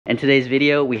In today's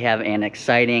video, we have an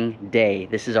exciting day.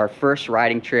 This is our first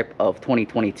riding trip of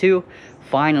 2022.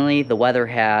 Finally, the weather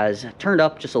has turned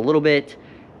up just a little bit.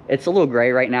 It's a little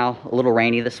gray right now, a little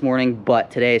rainy this morning,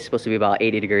 but today is supposed to be about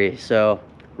 80 degrees, so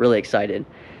really excited.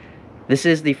 This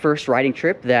is the first riding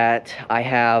trip that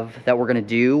we're gonna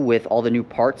do with all the new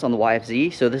parts on the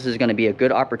YFZ. So this is gonna be a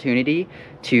good opportunity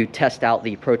to test out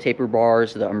the Pro Taper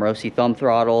bars, the Amorosi thumb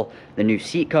throttle, the new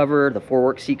seat cover, the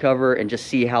forework seat cover, and just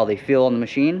see how they feel on the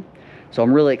machine. So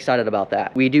I'm really excited about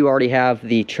that. We do already have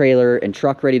the trailer and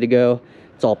truck ready to go.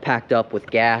 It's all packed up with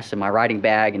gas and my riding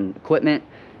bag and equipment.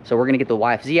 So we're gonna get the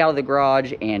YFZ out of the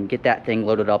garage and get that thing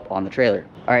loaded up on the trailer.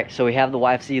 All right, so we have the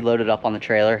YFZ loaded up on the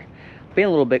trailer. Being a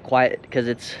little bit quiet because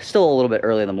it's still a little bit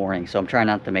early in the morning, so I'm trying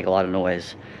not to make a lot of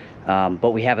noise.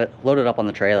 But we have it loaded up on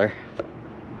the trailer,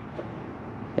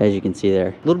 as you can see there.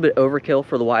 A little bit overkill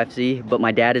for the YFZ, but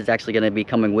my dad is actually going to be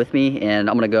coming with me, and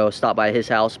I'm going to go stop by his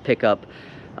house, pick up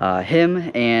him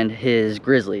and his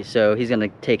Grizzly. So he's going to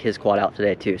take his quad out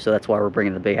today too, so that's why we're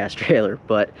bringing the big ass trailer.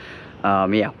 But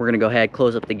yeah, we're going to go ahead,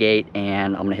 close up the gate,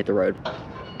 and I'm going to hit the road.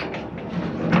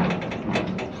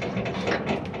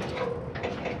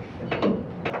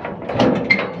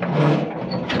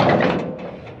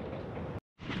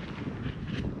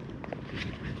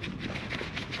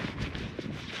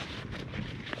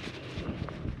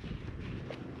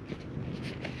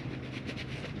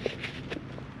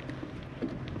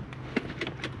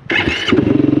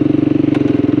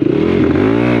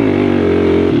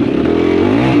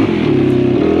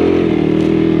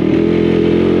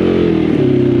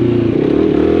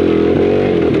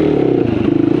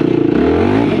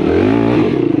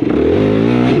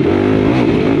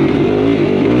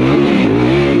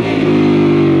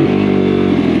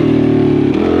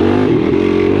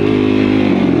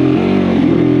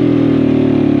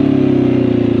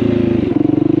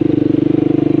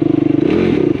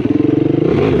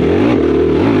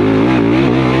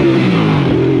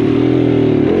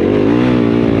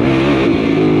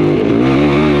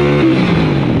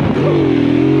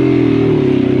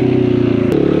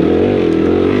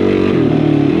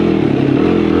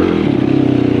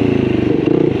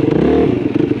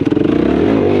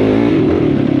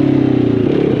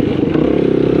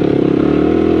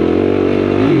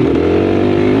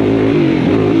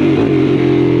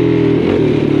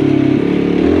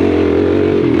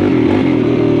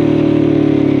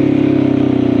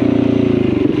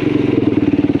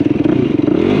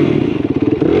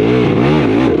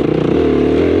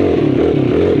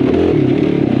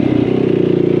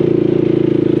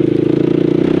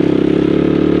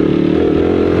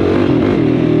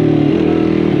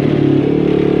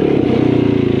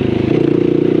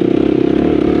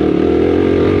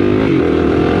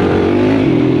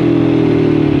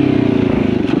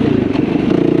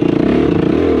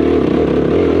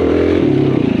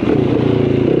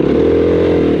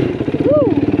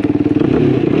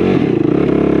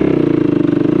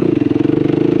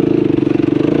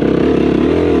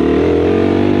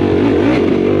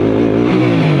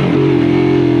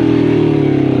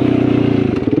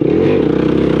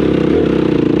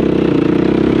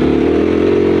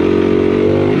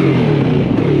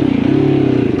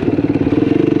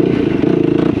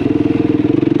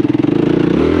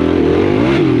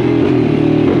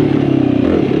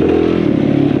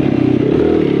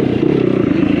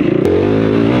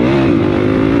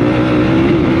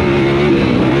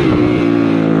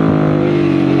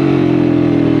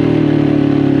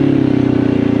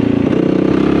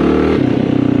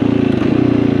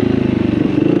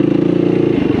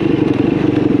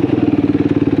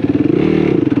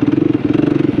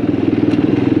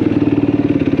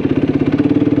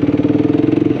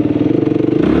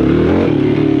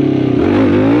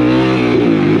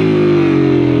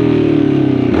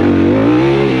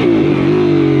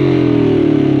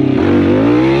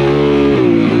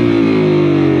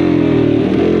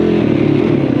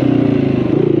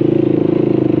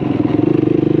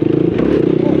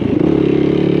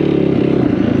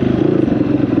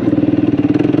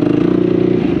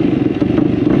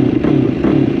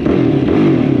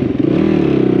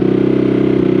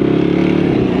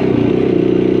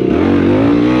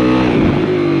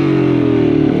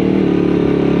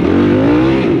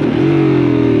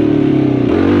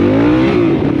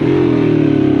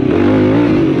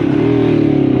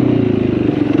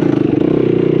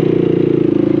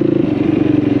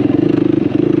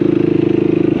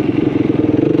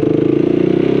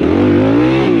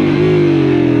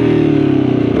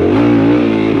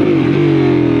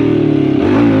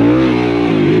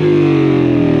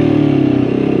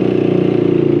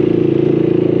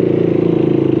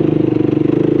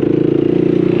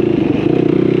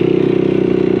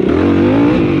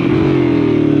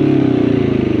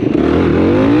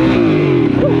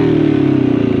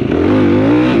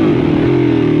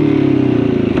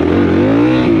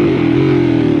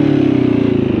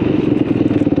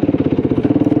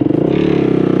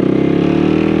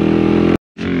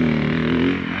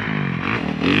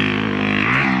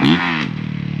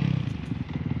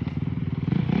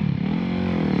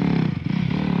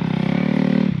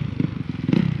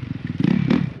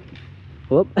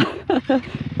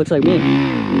 Looks like me.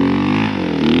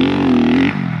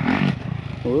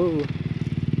 Whoa.